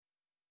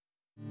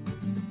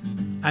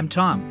I'm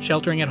Tom,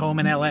 sheltering at home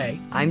in L.A.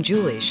 I'm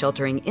Julie,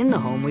 sheltering in the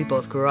home we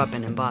both grew up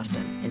in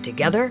Boston. And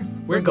together,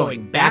 we're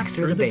going back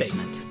through the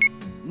basement.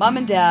 Mom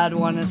and Dad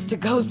want us to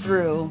go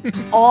through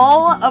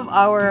all of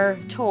our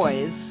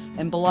toys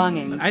and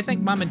belongings. I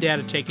think Mom and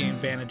Dad are taking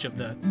advantage of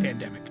the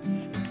pandemic.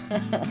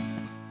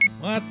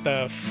 What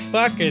the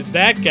fuck is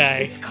that guy?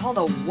 It's called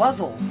a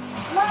wuzzle.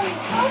 Mommy,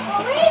 don't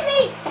believe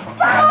me!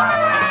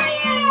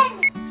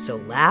 Brian! So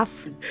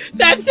laugh.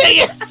 That thing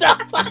is so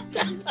fucked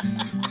up.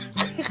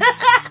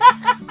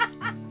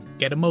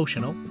 Get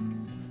emotional.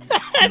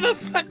 I'm a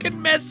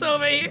fucking mess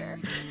over here.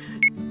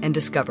 And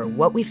discover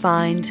what we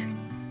find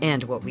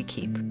and what we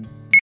keep.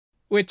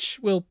 Which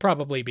will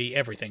probably be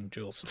everything,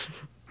 Jules.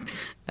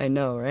 I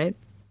know, right?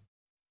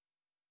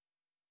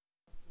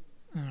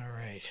 All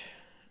right.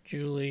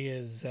 Julie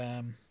is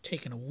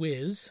taking a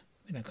whiz.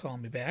 Gonna call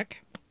me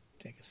back.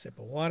 Take a sip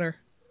of water.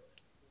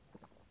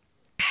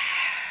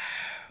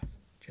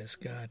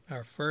 Just got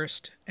our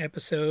first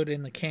episode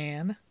in the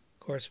can. Of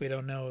course, we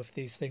don't know if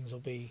these things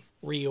will be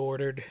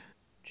reordered.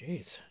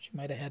 Jeez, she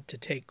might have had to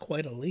take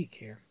quite a leak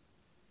here.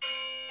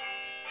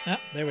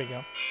 Ah, there we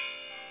go.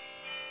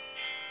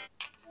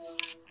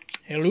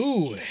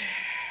 Hello.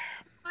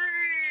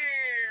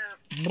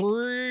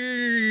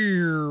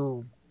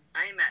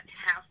 I'm at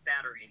half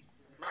battery.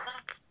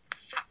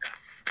 Motherfucker.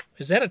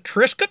 Is that a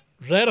Triscuit?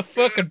 Is that a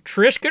fucking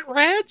Triscuit,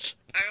 Rads?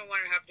 I don't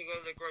want to have to go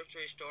to the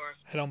grocery store.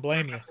 I don't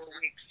blame you. For a couple of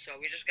weeks, so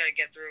we just got to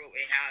get through what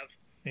we have.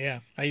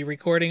 Yeah. Are you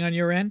recording on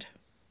your end?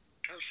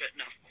 Oh shit,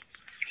 no.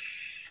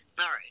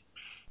 Alright.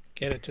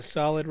 Get it to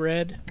solid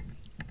red.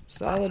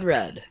 Solid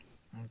red.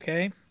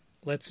 Okay.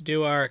 Let's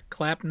do our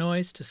clap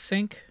noise to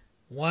sync.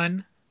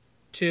 1,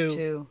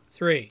 2,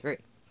 3. 3.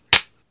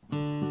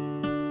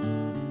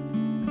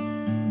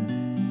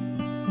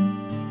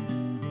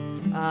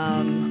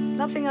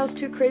 Nothing else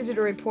too crazy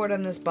to report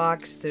on this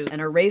box. There's an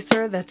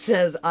eraser that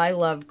says "I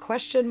love?"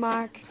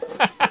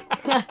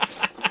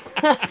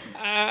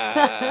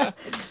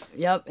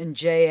 Yep, and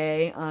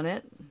JA on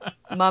it.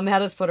 Mom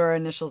had us put our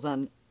initials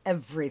on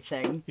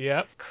everything.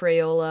 Yep.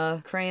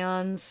 Crayola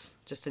crayons,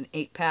 just an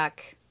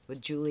 8-pack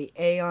with Julie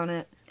A on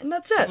it. And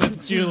that's it.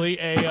 With Julie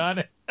A on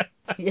it.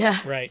 Yeah.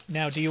 Right.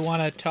 Now, do you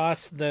want to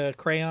toss the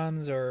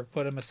crayons or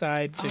put them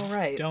aside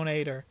to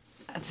donate? Or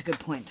That's a good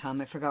point,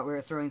 Tom. I forgot we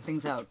were throwing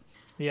things out.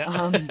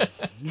 Yeah.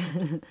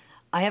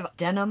 I have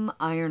denim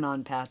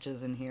iron-on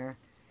patches in here.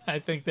 I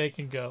think they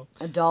can go.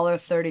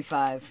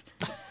 $1.35.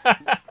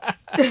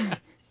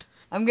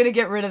 I'm going to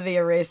get rid of the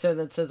eraser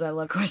that says "I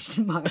love?"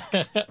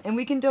 And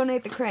we can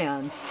donate the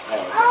crayons.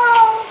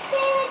 Oh,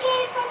 Santa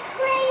gave us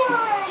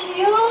crayons!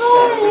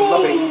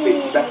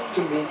 Julie! Back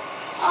to me.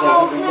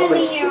 Oh,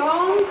 honey, your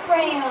own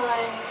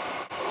crayons.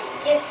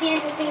 Guess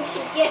Santa thinks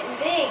she's getting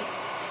big.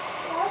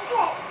 Look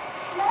it.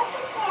 Look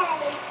at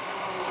Daddy.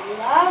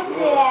 Love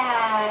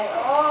that.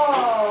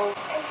 Oh.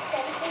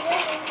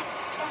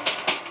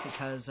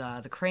 Because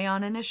the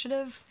Crayon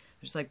Initiative,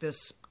 there's like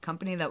this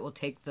company that will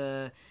take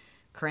the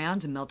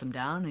crayons and melt them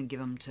down and give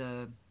them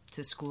to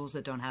schools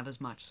that don't have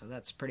as much. So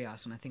that's pretty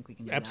awesome. I think we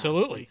can do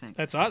Absolutely. that. What do you think?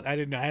 That's awesome. I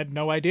had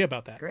no idea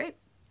about that. Great.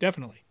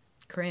 Definitely.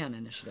 Crayon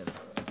Initiative.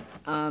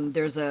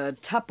 There's a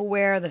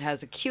Tupperware that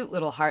has a cute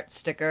little heart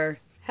sticker.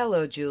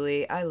 Hello,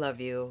 Julie. I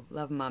love you.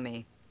 Love,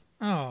 Mommy.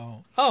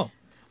 Oh.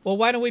 Well,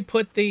 why don't we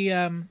put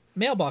the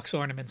mailbox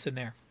ornaments in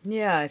there?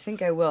 Yeah, I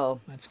think I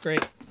will. That's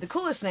great. The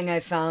coolest thing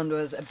I found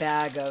was a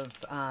bag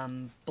of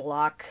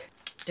block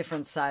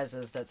different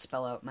sizes that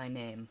spell out my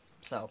name.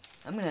 So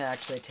I'm going to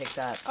actually take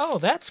that Oh,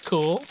 that's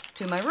cool.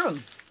 to my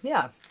room.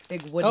 Yeah,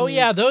 big wooden... Oh,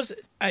 yeah, those,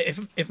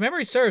 if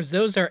memory serves,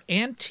 those are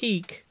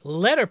antique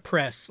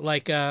letterpress,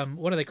 like,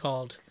 what are they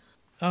called?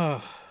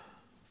 Oh.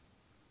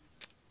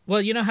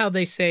 Well, you know how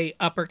they say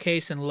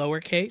uppercase and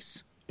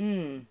lowercase?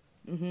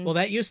 Mm-hmm. Well,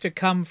 that used to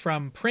come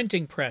from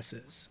printing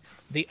presses.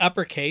 The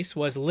uppercase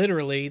was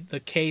literally the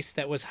case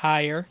that was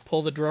higher,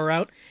 pull the drawer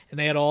out, and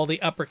they had all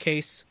the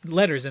uppercase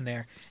letters in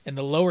there. And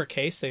the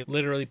lowercase, they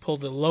literally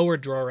pulled the lower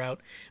drawer out.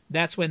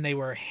 That's when they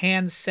were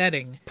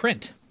hand-setting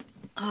print.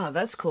 Oh,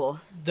 that's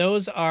cool.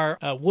 Those are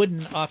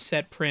wooden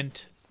offset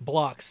print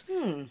blocks.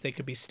 They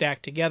could be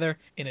stacked together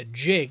in a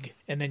jig,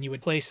 and then you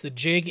would place the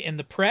jig in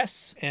the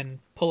press and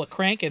pull a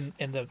crank, and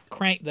the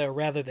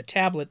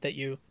tablet that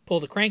you pull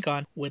the crank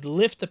on would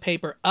lift the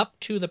paper up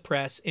to the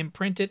press,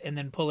 imprint it, and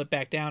then pull it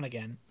back down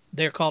again.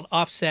 They're called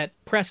offset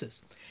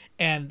presses.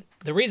 And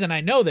the reason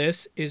I know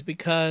this is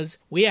because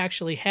we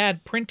actually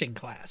had printing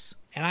class,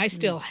 and I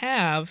still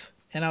have,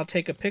 and I'll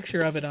take a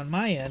picture of it on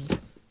my end,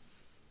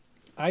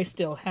 I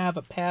still have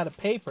a pad of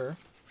paper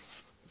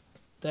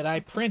that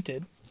I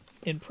printed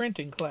in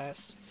printing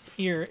class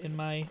here in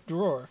my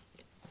drawer.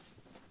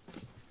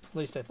 At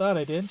least I thought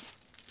I did.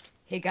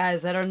 Hey,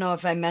 guys, I don't know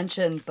if I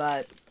mentioned,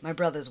 but my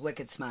brother's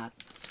wicked smart.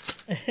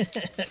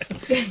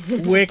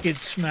 Wicked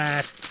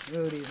smart.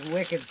 Dude, he's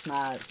wicked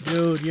smart.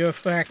 Dude, you're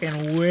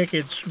fucking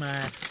wicked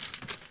smart.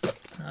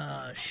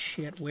 Oh,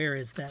 shit, where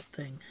is that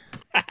thing?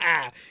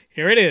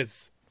 Here it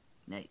is.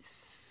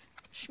 Nice.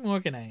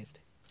 Organized.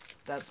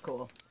 That's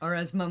cool. Or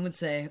as Mom would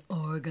say,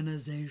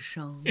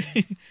 organization.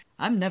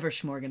 I'm never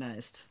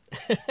schmorganized.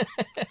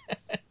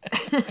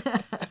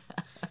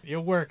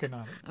 You're working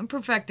on it. I'm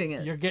perfecting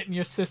it. You're getting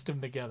your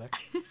system together.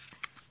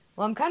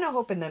 Well, I'm kind of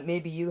hoping that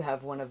maybe you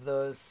have one of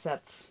those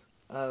sets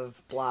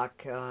of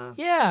block.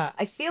 Yeah.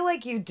 I feel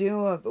like you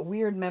do. A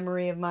weird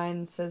memory of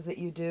mine says that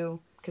you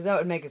do. Because that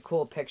would make a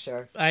cool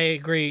picture. I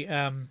agree.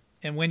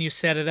 And when you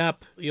set it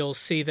up, you'll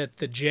see that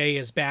the J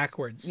is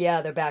backwards.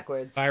 Yeah, they're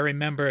backwards. I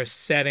remember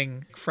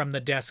setting from the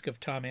desk of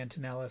Tom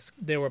Antonellis.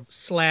 There were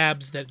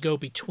slabs that go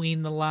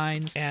between the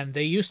lines, and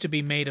they used to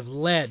be made of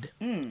lead.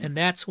 And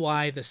that's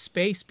why the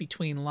space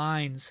between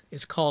lines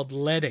is called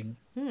leading.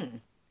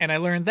 And I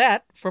learned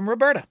that from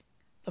Roberta,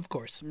 of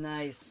course.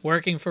 Nice.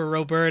 Working for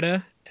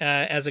Roberta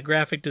as a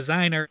graphic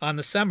designer on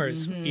the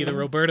summers. Either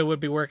Roberta would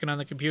be working on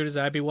the computers,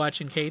 I'd be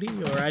watching Katie,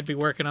 or I'd be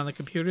working on the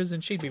computers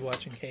and she'd be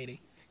watching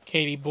Katie.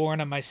 Katie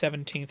born on my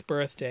 17th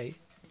birthday.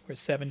 We're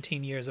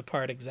 17 years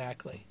apart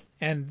exactly.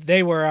 And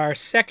they were our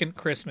second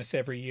Christmas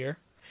every year.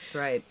 That's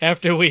right.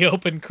 After we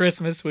opened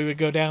Christmas, we would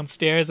go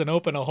downstairs and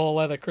open a whole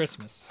other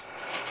Christmas.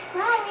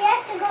 Mom, we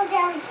have to go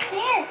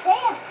downstairs. They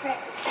have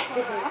presents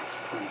for us.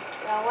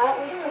 Well, why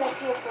don't we sit up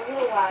here for a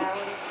little while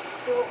and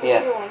do what we're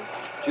doing?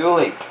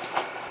 Julie,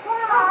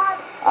 Mom.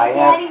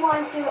 Daddy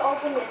wants you to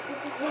open this. This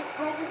is his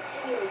present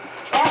to you.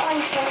 That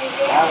one's from your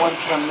dad. that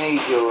one's from me,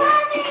 Julie.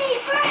 Mommy,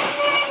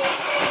 birthday,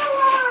 sing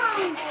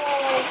along.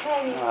 Oh,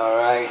 honey. All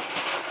right.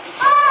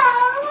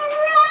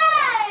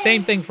 All right.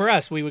 Same thing for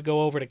us. We would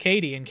go over to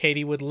Katie, and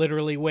Katie would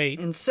literally wait.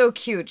 And so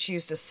cute. She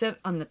used to sit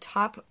on the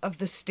top of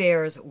the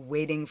stairs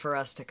waiting for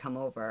us to come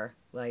over.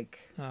 Like,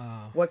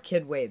 what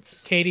kid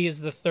waits? Katie is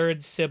the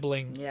third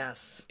sibling.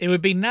 Yes. It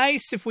would be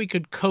nice if we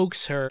could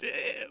coax her.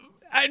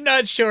 I'm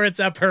not sure it's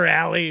up her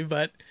alley,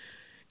 but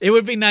it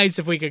would be nice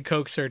if we could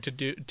coax her to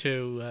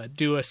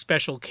do a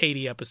special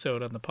Katie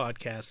episode on the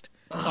podcast.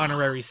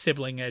 Honorary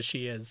sibling as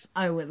she is.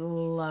 I would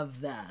love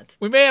that.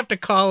 We may have to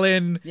call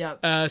in Yep.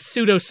 a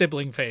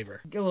pseudo-sibling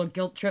favor. Get a little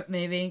guilt trip,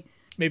 maybe.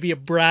 Maybe a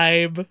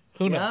bribe.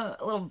 Who knows? Yeah,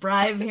 a little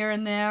bribe here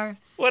and there.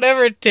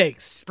 Whatever it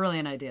takes.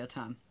 Brilliant idea,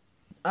 Tom.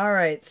 All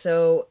right,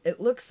 so it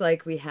looks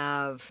like we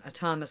have a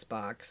Thomas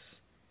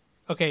box.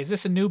 Okay, is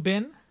this a new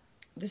bin?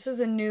 This is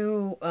a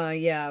new,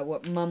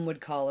 what Mom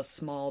would call a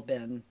small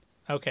bin.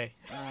 Okay.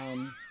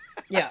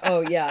 Yeah,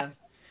 oh, yeah.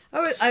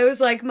 I was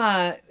like,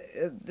 Ma,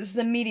 this is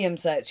a medium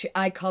size.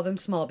 I call them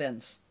small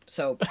bins,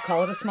 so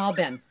call it a small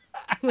bin.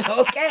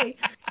 Okay.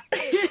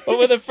 What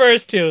were the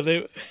first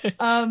two?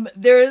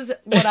 There's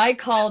what I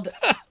called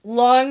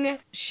long,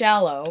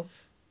 shallow,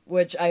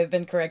 which I have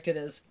been corrected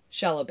as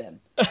shallow bin.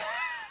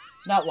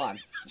 Not long.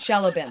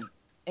 Shallow bin.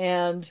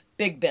 And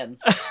big bin.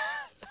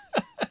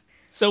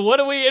 So what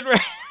are we in?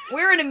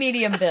 We're in a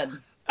medium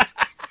bin.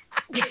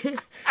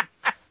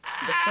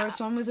 The first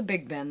one was a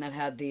big bin that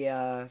had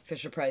the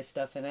Fisher-Price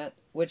stuff in it,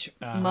 which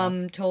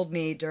Mom told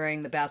me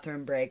during the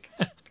bathroom break.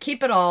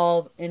 Keep it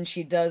all, and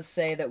she does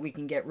say that we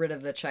can get rid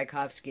of the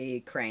Tchaikovsky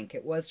crank.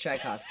 It was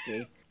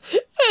Tchaikovsky.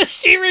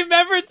 She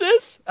remembered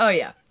this? Oh,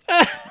 yeah.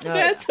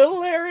 That's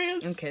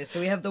hilarious. Okay, so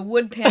we have the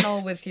wood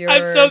panel with your...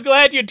 I'm so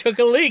glad you took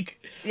a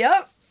leak.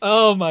 Yep.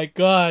 Oh, my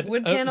God.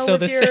 Wood panel so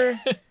with your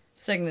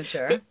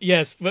signature.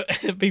 Yes,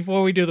 but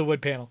before we do the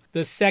wood panel,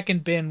 the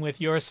second bin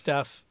with your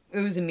stuff. It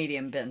was a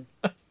medium bin.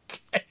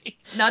 Okay.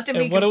 Not to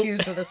be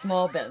confused with a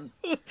small bin.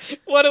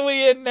 What are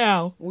we in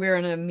now? We're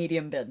in a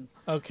medium bin.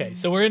 Okay,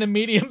 so we're in a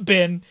medium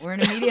bin. We're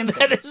in a medium bin.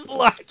 That is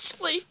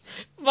largely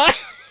my...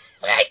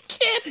 I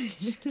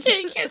can't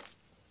take it.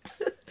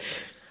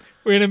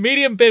 We're in a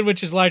medium bin,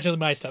 which is largely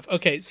my stuff.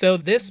 Okay, so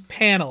this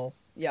panel...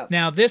 Yep.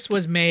 Now, this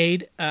was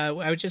made...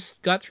 I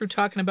just got through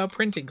talking about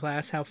printing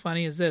class. How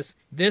funny is this?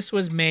 This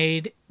was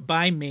made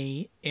by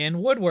me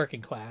in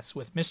woodworking class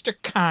with Mr.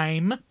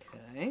 Keim.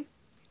 Okay.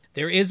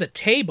 There is a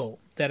table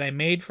that I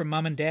made for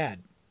Mom and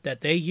Dad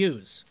that they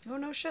use Oh,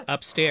 no shit.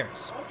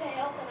 upstairs. Okay,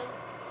 open it.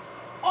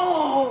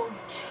 Oh,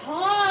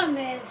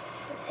 Thomas.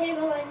 The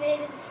table I made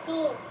in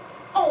school.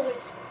 Oh,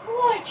 it's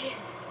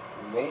gorgeous.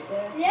 You made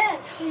that? Yeah,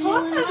 it's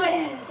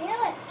Thomas.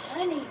 Yeah.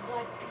 Honey,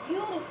 what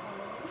beautiful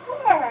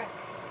work.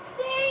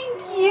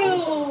 Thank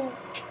you.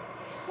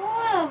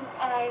 Tom,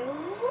 I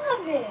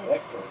love it.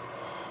 Excellent.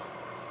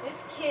 This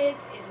kid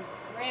is his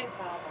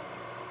grandfather.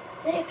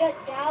 They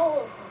got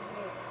dowels in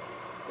here.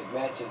 It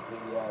matches the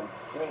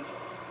furniture.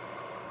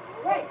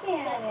 Right.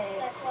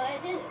 That's why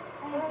I did it.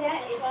 That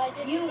That's is why I did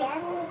the beautiful.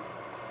 dowels.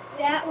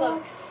 That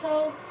looks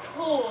so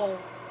cool.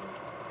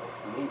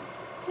 That's neat.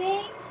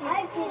 Thank you.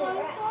 I did Oh,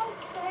 it. I'm so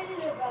excited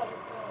about it.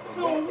 It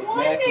No it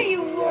wonder matches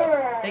you the,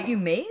 were. That you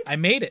made? I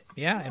made it,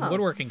 yeah, in Oh.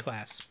 woodworking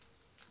class.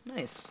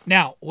 Nice.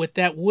 Now, with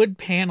that wood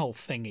panel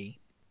thingy,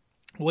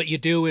 what you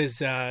do is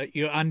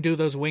you undo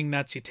those wing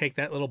nuts, you take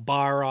that little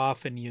bar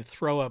off, and you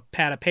throw a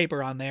pad of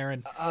paper on there,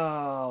 and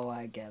Oh,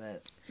 I get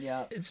it.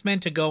 Yeah. it's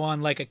meant to go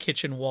on like a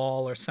kitchen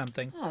wall or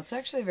something. Oh, it's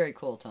actually very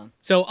cool, Tom.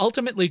 So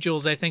ultimately,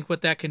 Jules, I think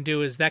what that can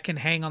do is that can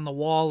hang on the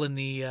wall in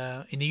the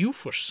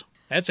UFOs.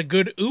 That's a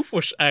good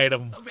oofwish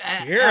item.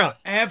 Yeah.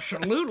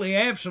 Absolutely.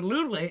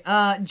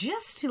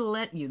 Just to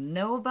let you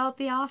know about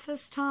The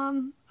Office,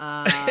 Tom,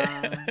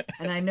 and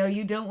I know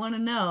you don't want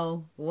to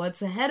know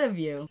what's ahead of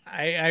you,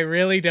 I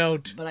really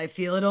don't. but I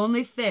feel it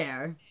only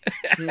fair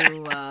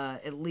to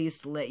at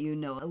least let you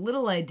know a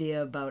little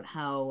idea about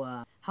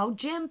how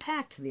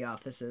jam-packed The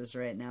Office is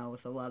right now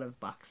with a lot of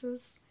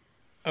boxes.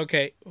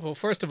 Okay, well,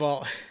 first of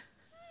all,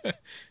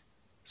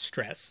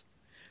 stress.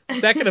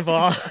 Second of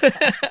all,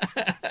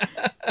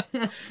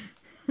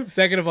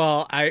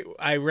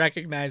 I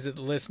recognize that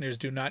the listeners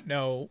do not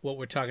know what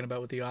we're talking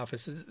about with The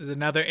Office. This is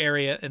another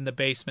area in the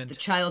basement. The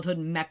childhood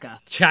mecca.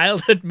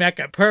 Childhood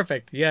mecca.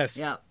 Perfect. Yes.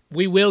 Yeah.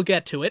 We will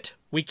get to it.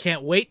 We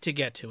can't wait to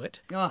get to it.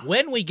 Ugh.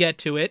 When we get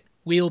to it,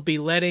 we'll be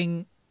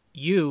letting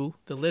you,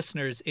 the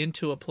listeners,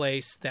 into a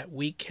place that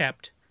we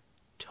kept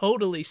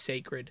totally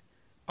sacred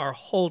our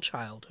whole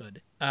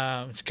childhood.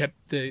 It's got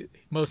the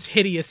most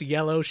hideous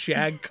yellow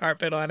shag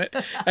carpet on it.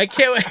 I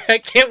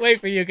can't wait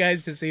for you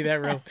guys to see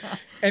that room.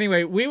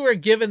 Anyway, we were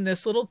given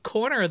this little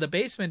corner of the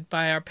basement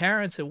by our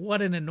parents, and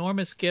what an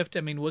enormous gift.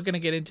 I mean, we're going to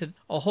get into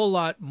a whole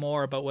lot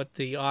more about what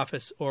The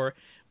Office, or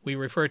we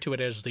refer to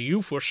it as the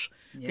Oofus,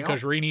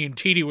 because Reenie and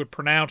Teety would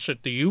pronounce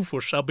it the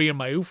Oofus. I'll be in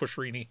my Oofus,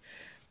 Reenie.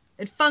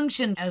 It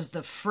functioned as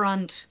the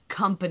front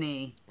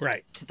company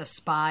Right. to the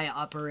spy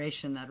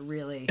operation that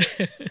really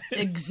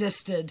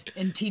existed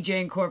in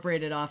TJ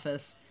Incorporated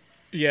office.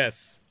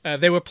 Yes.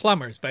 They were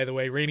plumbers, by the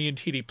way, Reenie and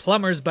Teety.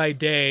 Plumbers by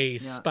day,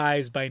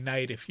 spies by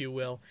night, if you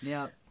will.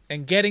 Yeah.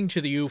 And getting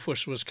to the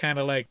Oofus was kind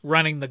of like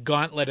running the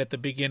gauntlet at the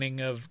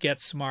beginning of Get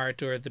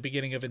Smart or at the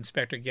beginning of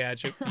Inspector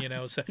Gadget, you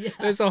know. So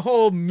there's a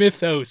whole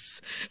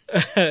mythos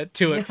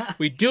to it.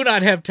 We do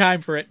not have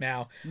time for it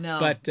now. No,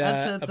 but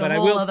it's but a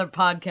whole other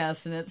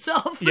podcast in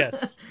itself.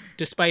 Yes.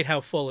 Despite how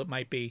full it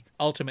might be,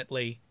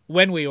 ultimately,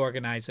 when we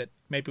organize it,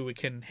 maybe we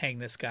can hang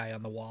this guy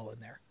on the wall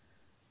in there.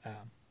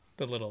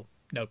 The little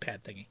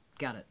notepad thingy.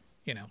 Got it.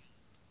 You know.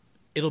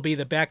 It'll be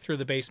the Back Through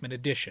the Basement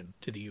edition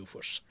to the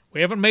Oofus. We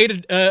haven't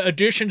made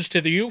additions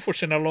to the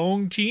Oofus in a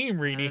long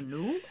time, Reenie.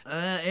 No.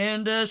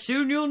 And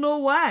soon you'll know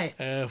why.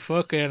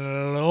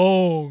 Fucking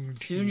long.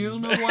 Soon you'll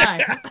know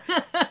why.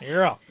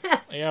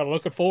 Yeah,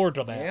 looking forward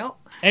to that. Yep.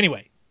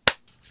 Anyway,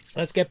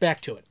 let's get back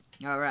to it.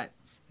 All right.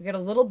 We got a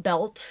little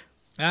belt.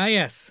 Ah,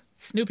 yes.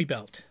 Snoopy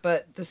belt.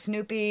 But the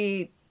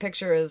Snoopy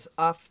picture is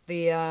off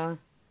the...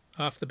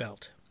 Off the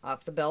belt.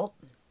 Off the belt.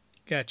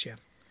 Gotcha.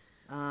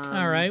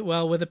 All right,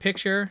 well, with a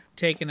picture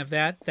taken of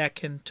that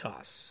can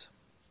toss.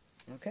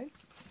 Okay.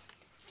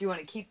 Do you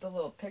want to keep the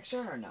little picture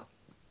or no?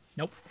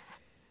 Nope.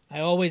 I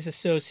always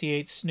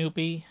associate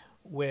Snoopy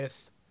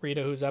with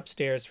Rita, who's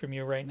upstairs from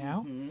you right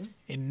now. Mm-hmm.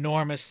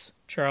 Enormous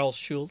Charles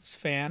Schulz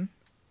fan,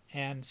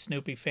 and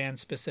Snoopy fan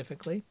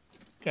specifically.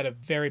 Got a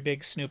very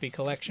big Snoopy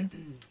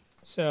collection.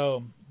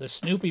 So, the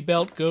Snoopy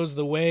belt goes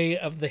the way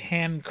of the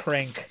hand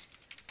crank.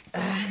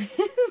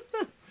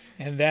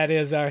 And that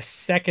is our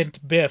second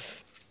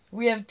Biff.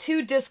 We have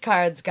 2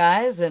 discards,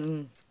 guys,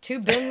 and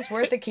 2 bins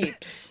worth of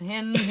keeps.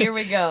 And here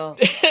we go.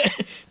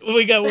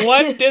 We got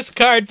 1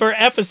 discard per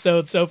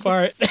episode so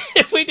far.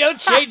 If we don't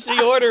change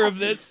the order of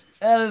this.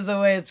 That is the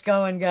way it's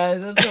going,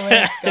 guys. That's the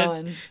way it's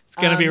going. It's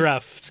going to be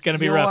rough. It's going to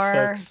be rough,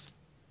 folks.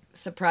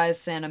 Surprise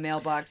Santa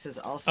mailbox is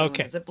also in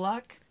a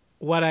Ziploc.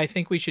 What I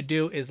think we should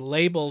do is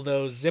label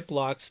those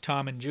Ziplocs,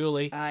 Tom and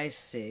Julie. I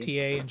see.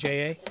 T.A. and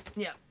J.A.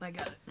 Yeah, I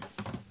got it.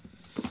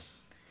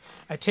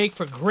 I take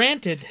for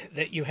granted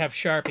that you have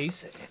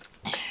Sharpies.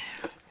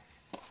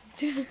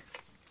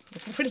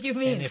 What do you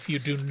mean? And if you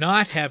do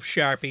not have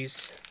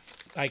Sharpies,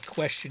 I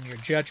question your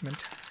judgment.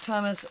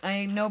 Thomas,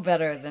 I know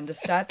better than to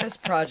start this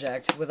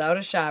project without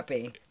a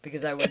Sharpie,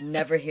 because I would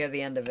never hear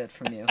the end of it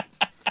from you.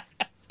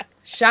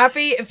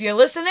 Sharpie, if you're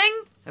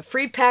listening, a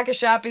free pack of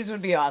Sharpies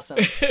would be awesome.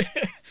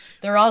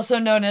 They're also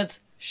known as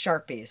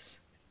Sharpies.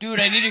 Dude,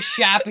 I need a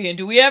Sharpie, and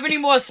do we have any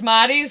more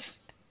Smarties?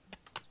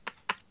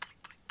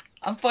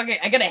 I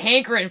got a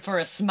hankering for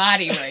a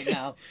Smartie right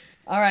now.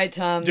 All right,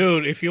 Tom.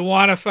 Dude, if you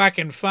want a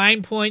fucking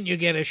fine point, you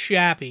get a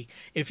Sharpie.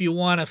 If you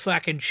want a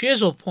fucking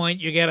chisel point,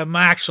 you get a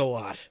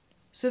Maxolot.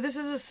 So this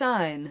is a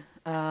sign.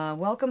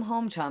 Welcome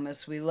home,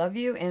 Thomas. We love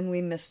you and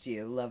we missed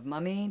you. Love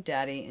Mummy,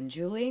 Daddy, and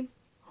Julie.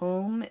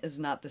 Home is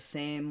not the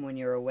same when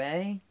you're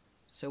away,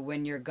 so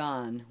when you're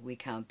gone, we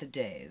count the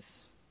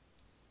days.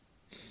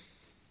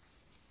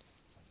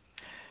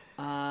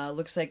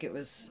 Looks like it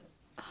was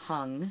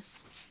hung.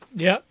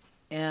 Yep.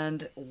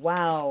 And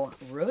wow,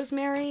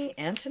 Rosemary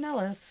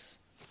Antonellis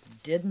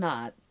did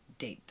not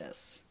date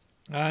this.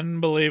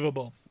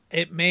 Unbelievable.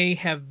 It may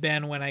have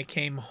been when I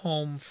came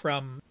home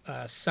from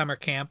summer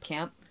camp.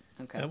 Camp?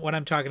 Okay. When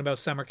I'm talking about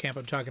summer camp,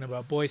 I'm talking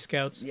about Boy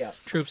Scouts. Yep.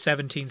 Troop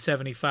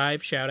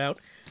 1775, shout out.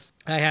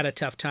 I had a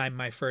tough time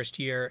my first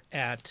year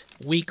at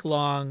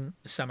week-long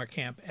summer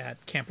camp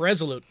at Camp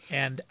Resolute,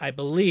 and I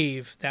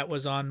believe that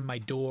was on my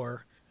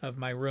door of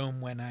my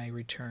room when I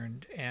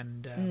returned.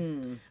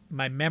 And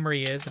my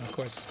memory is, and of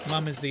course,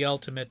 Mom is the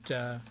ultimate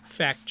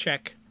fact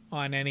check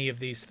on any of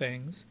these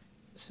things.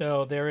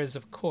 So there is,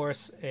 of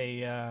course,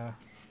 a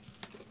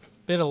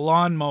bit of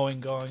lawn mowing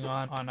going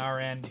on our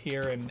end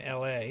here in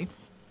L.A.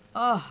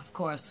 Oh, of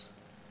course.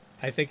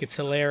 I think it's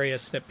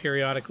hilarious that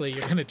periodically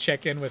you're going to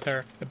check in with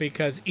her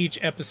because each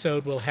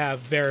episode will have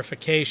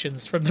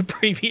verifications from the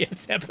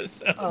previous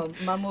episode. Oh,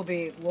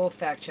 we'll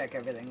fact check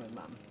everything with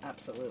Mom.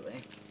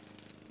 Absolutely.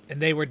 And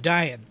they were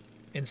dying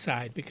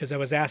inside because I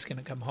was asking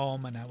to come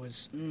home and I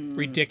was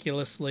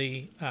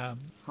ridiculously...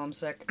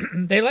 homesick.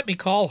 They let me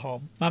call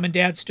home. Mom and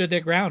Dad stood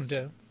their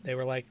ground. They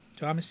were like,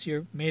 Thomas,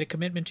 you made a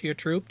commitment to your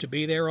troop to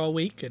be there all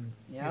week and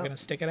you're going to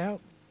stick it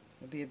out.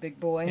 You'll be a big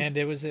boy. And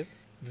it was a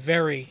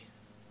very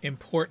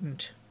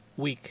important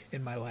week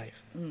in my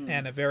life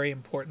and a very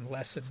important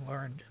lesson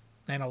learned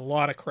and a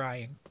lot of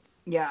crying.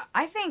 Yeah,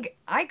 I think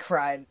I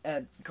cried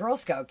at Girl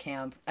Scout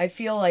camp. I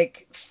feel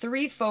like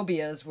 3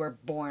 phobias were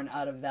born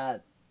out of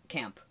that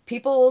camp.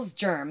 People's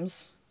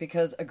germs,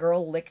 because a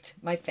girl licked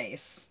my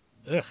face.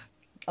 Ugh.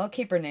 I'll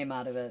keep her name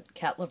out of it,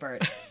 Kat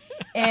Levert.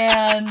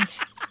 And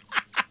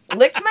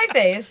licked my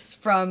face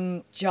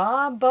from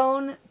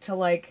jawbone to,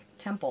 like,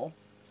 temple.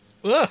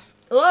 Ugh.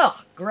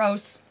 Ugh,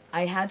 gross.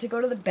 I had to go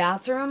to the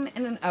bathroom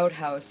in an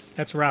outhouse.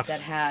 That's rough.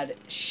 That had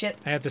shit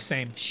I had the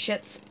same.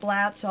 Shit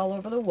splats all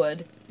over the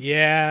wood.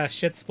 Yeah,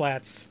 shit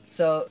splats.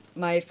 So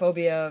my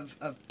phobia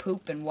of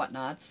poop and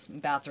whatnots,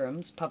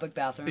 bathrooms, public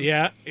bathrooms.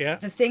 Yeah.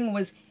 The thing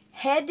was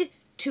head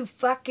to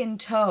fucking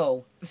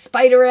toe.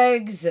 Spider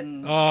eggs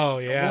and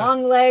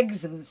long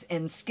legs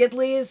and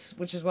skidleys,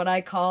 which is what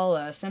I call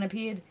a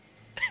centipede.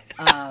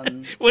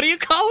 What do you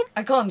call them?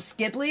 I call them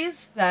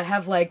skidleys that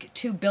have like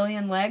 2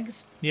 billion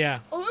legs.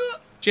 Yeah.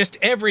 Just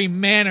every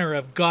manner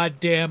of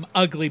goddamn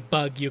ugly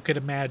bug you could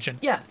imagine.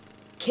 Yeah.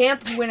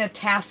 Camp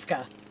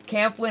Winnetasca.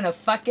 Camp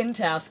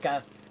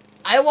Winna-fucking-tasca.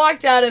 I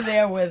walked out of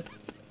there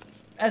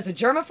as a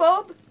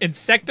germaphobe,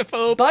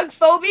 insectophobe, bug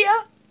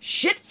phobia,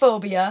 shit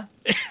phobia,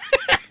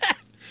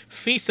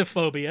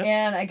 fesophobia.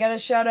 And I got a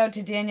shout out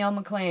to Danielle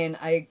McLean.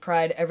 I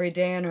cried every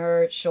day on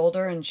her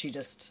shoulder and she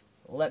just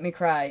let me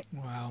cry.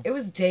 Wow. It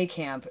was day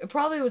camp. It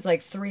probably was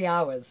like 3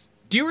 hours.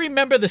 Do you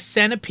remember the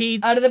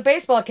centipede? Out of the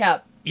baseball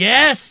cap.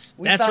 Yes,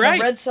 we that's found right.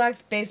 a Red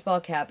Sox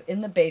baseball cap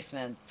in the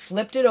basement,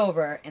 flipped it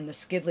over, and the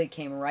skidley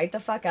came right the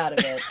fuck out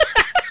of it.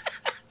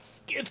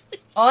 Skidley.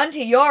 Onto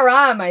your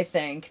arm, I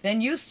think.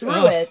 Then you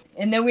threw it,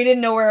 and then we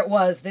didn't know where it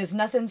was. There's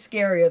nothing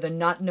scarier than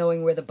not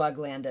knowing where the bug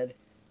landed.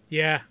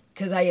 Yeah.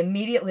 Because I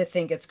immediately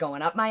think it's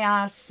going up my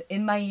ass,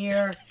 in my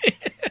ear.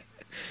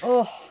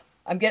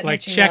 I'm getting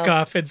like itchy now.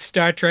 Chekhov in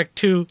Star Trek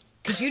II.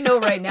 Because you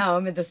know right now,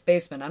 I'm in this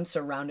basement. I'm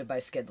surrounded by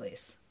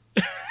skidleys.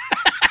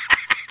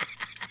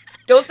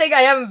 Don't think I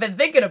haven't been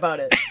thinking about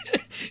it.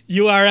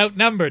 You are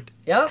outnumbered.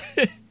 Yep.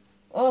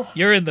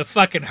 You're in the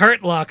fucking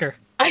hurt locker.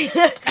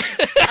 I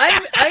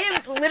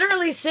am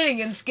literally sitting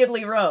in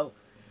Skidley Row.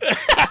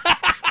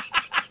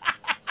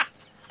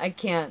 I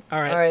can't.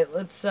 All right.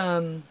 Let's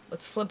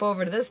flip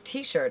over to this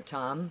T-shirt,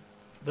 Tom.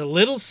 The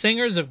Little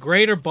Singers of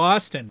Greater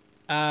Boston.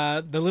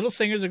 The Little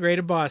Singers of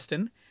Greater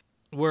Boston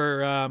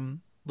were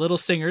little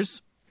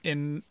singers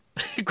in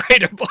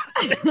Greater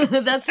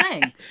Boston. That's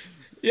saying.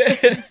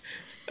 Yeah.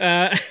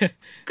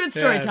 Good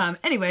story, Tom.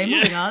 Anyway,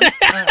 moving on.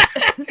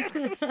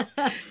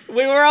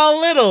 We were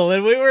all little,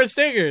 and we were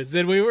singers,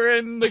 and we were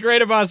in the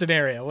Greater Boston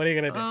area. What are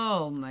you going to do?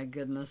 Oh, my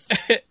goodness.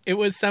 It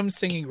was some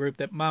singing group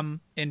that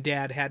Mom and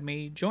Dad had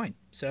me join.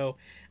 So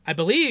I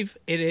believe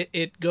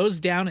it goes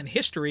down in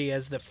history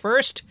as the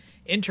first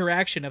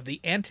interaction of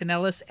the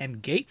Antonellis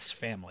and Gates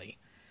family.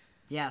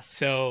 Yes.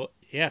 So,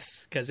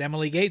 yes, because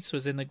Emily Gates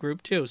was in the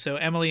group, too. So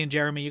Emily and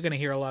Jeremy, you're going to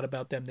hear a lot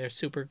about them. They're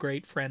super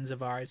great friends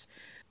of ours.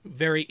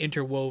 Very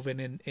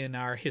interwoven in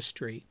our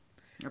history.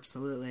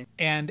 Absolutely.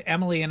 And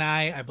Emily and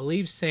I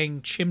believe,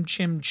 sang Chim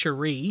Chim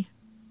Cheree.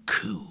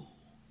 Cool.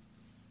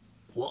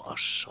 What a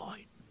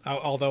sight.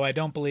 Although I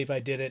don't believe I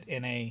did it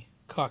in a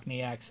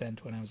Cockney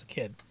accent when I was a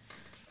kid.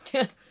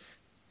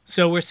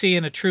 So we're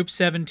seeing a Troop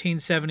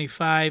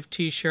 1775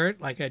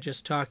 T-shirt, like I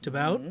just talked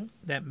about,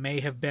 that may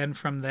have been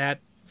from that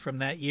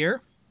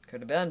year. Could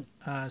have been.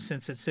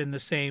 Since it's in the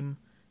same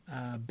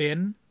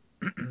bin.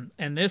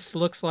 And this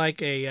looks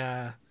like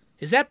a...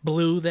 is that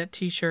blue, that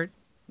T-shirt?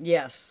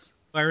 Yes.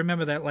 I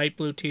remember that light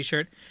blue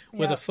T-shirt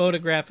with a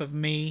photograph of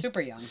me, super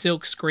young,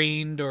 silk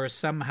screened or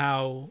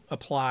somehow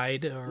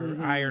applied or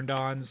ironed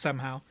on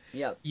somehow.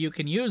 Yep. You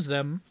can use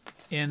them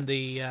in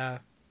the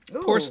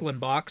porcelain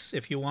box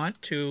if you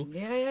want to.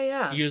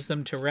 Yeah. Use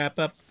them to wrap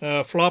up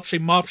Flopsy,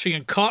 Mopsy,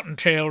 and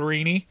Cottontail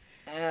Reenie.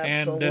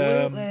 Absolutely.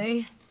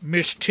 And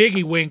Miss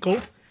Tiggy Winkle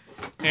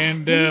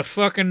and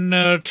fucking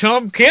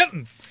Tom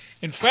Kitten.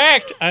 In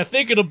fact, I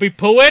think it'll be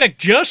poetic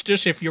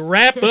justice if you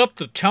wrap up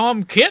the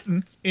Tom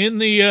Kitten in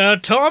the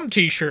Tom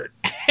T-shirt.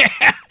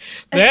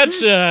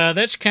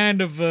 That's kind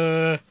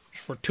of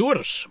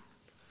fortuitous.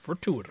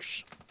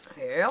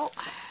 Well,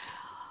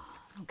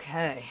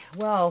 okay.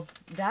 Well,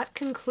 that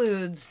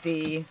concludes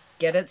the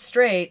Get It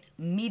Straight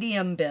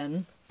medium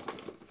bin.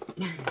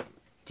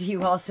 Do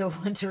you also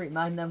want to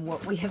remind them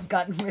what we have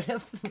gotten rid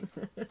of?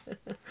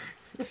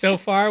 So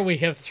far, we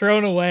have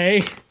thrown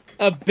away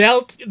a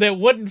belt that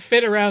wouldn't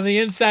fit around the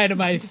inside of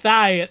my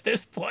thigh at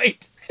this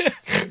point.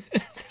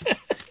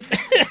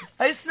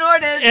 I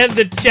snorted. And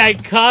the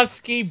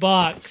Tchaikovsky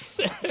box,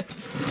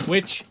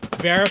 which,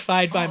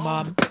 verified by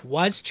Mom,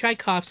 was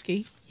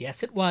Tchaikovsky.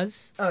 Yes, it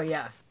was. Oh,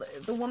 yeah.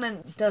 The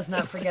woman does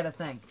not forget a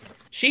thing.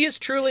 She is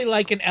truly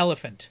like an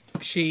elephant.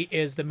 She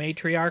is the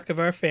matriarch of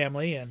our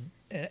family, and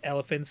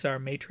elephants are a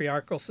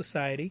matriarchal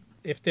society.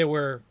 If there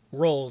were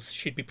roles,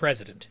 she'd be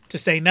president. To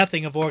say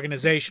nothing of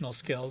organizational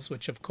skills,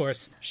 which, of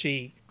course,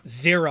 she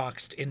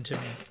Xeroxed into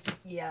me.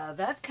 Yeah,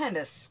 that kind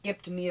of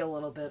skipped me a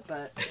little bit,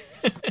 but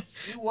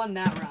you won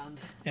that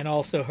round. And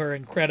also her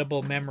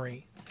incredible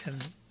memory.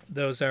 And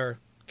those are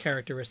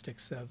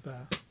characteristics of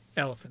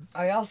elephants.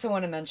 I also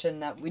want to mention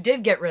that we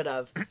did get rid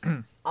of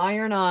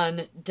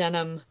iron-on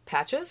denim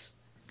patches.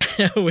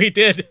 We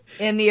did.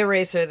 In the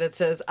eraser that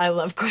says, I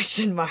love ?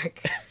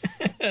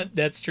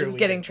 That's true. It's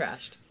getting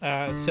trashed.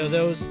 So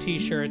those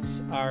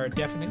t-shirts are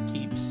definite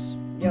keeps.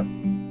 Yep.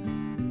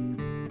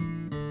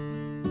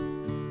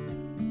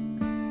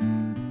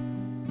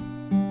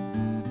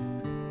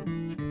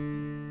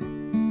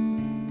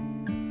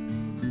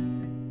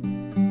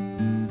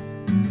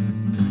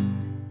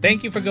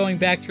 Thank you for going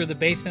back through the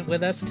basement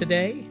with us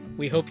today.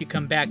 We hope you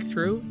come back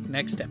through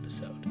next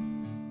episode.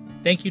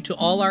 Thank you to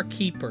all our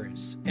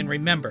keepers, and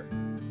remember,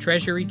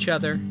 treasure each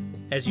other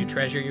as you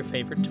treasure your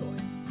favorite toy.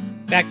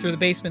 Back Through the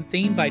Basement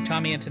theme by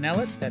Tommy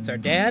Antonellis. That's our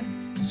dad.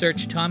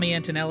 Search Tommy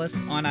Antonellis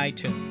on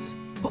iTunes.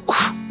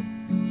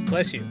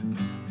 Bless you.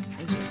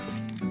 Thank you.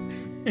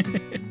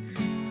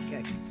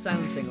 Okay,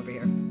 silencing over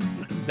here.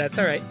 That's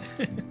all right.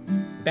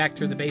 Back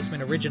Through the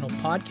Basement original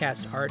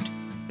podcast art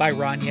by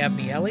Ron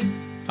Yavnieli.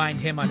 Find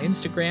him on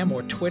Instagram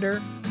or Twitter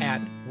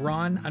at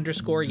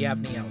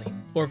Ron_Yavnieli,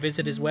 or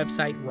visit his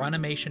website,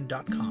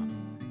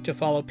 ronimation.com. To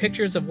follow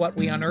pictures of what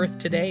we unearthed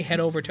today, head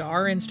over to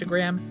our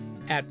Instagram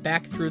at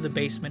Back Through the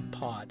Basement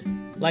Pod.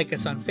 Like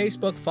us on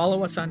Facebook,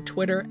 follow us on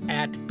Twitter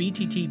at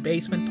BTT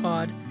Basement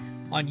Pod.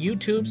 On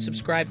YouTube,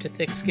 subscribe to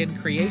Thick Skin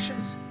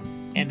Creations.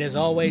 And as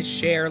always,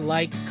 share,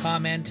 like,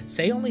 comment,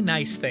 say only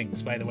nice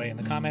things, by the way, in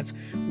the comments.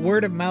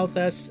 Word of mouth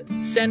us,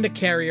 send a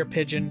carrier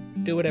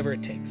pigeon, do whatever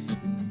it takes.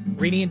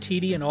 Reedy and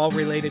Teedy and all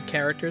related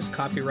characters,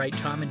 copyright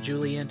Tom and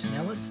Julie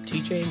Antonellis,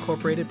 TJ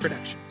Incorporated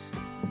Productions.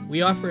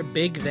 We offer a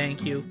big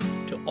thank you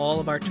to all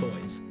of our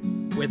toys.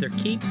 Whether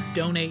keep,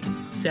 donate,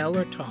 sell,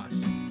 or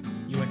toss,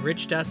 you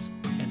enriched us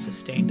and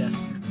sustained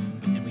us,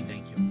 and we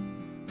thank you.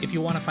 If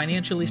you want to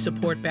financially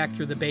support Back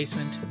Through the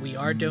Basement, we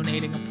are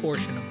donating a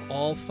portion of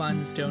all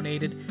funds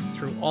donated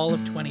through all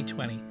of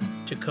 2020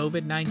 to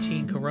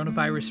COVID-19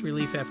 coronavirus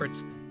relief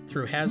efforts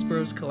through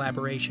Hasbro's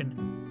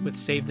collaboration with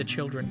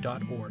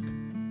SaveTheChildren.org.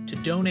 To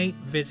donate,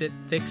 visit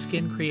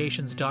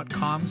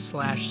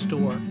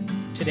thickskincreations.com/store.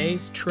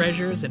 Today's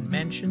treasures and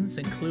mentions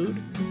include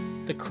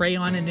the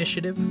Crayon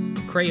Initiative,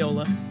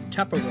 Crayola,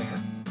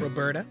 Tupperware,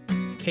 Roberta,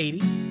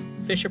 Katie,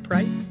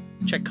 Fisher-Price,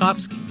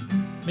 Tchaikovsky,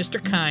 Mr.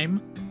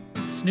 Keim,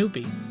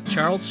 Snoopy,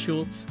 Charles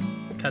Schultz,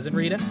 Cousin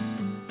Rita,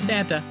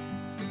 Santa,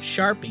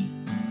 Sharpie,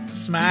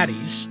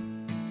 Smarties,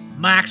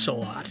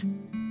 Maxalot,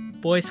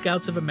 Boy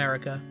Scouts of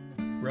America,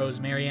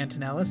 Rosemary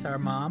Antonellis, our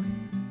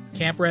mom,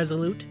 Camp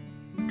Resolute,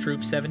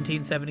 Troop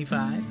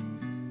 1775,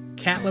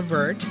 Cat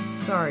Levert.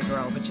 Sorry,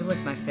 girl, but you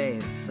licked my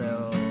face,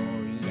 so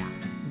yeah.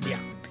 Yeah.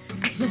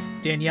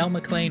 Danielle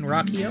McLean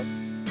Rocchio,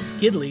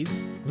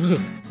 Skidleys,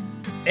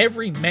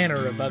 every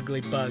manner of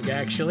ugly bug,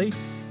 actually,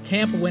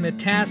 Camp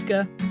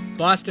Winnetasca,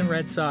 Boston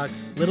Red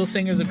Sox, Little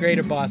Singers of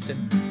Greater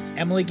Boston,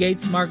 Emily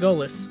Gates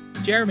Margolis,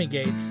 Jeremy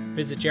Gates.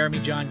 Visit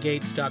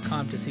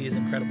JeremyJohnGates.com to see his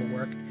incredible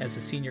work as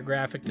a senior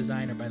graphic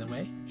designer, by the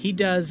way. He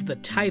does the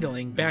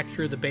titling Back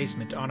Through the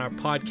Basement on our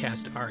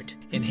podcast art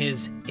in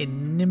his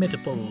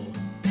inimitable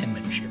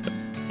penmanship.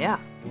 Yeah,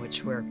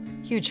 which we're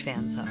huge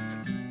fans of.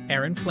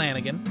 Erin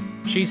Flanagan.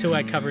 She's who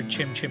I covered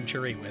Chim Chim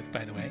Cheree with,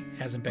 by the way.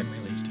 Hasn't been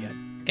released yet.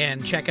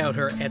 And check out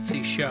her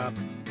Etsy shop,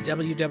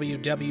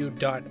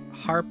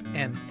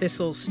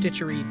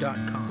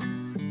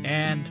 www.harpandthistlestitchery.com.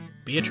 And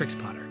Beatrix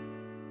Potter.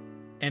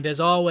 And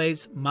as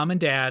always, Mom and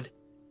Dad,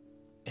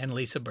 and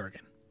Lisa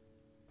Bergen.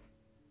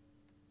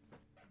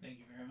 Thank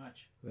you very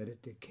much. Let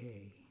it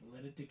decay.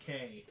 Let it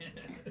decay.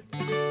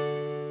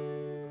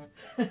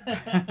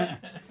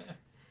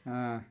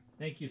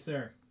 Thank you,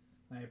 sir.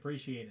 I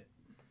appreciate it.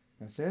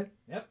 That's it?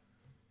 Yep.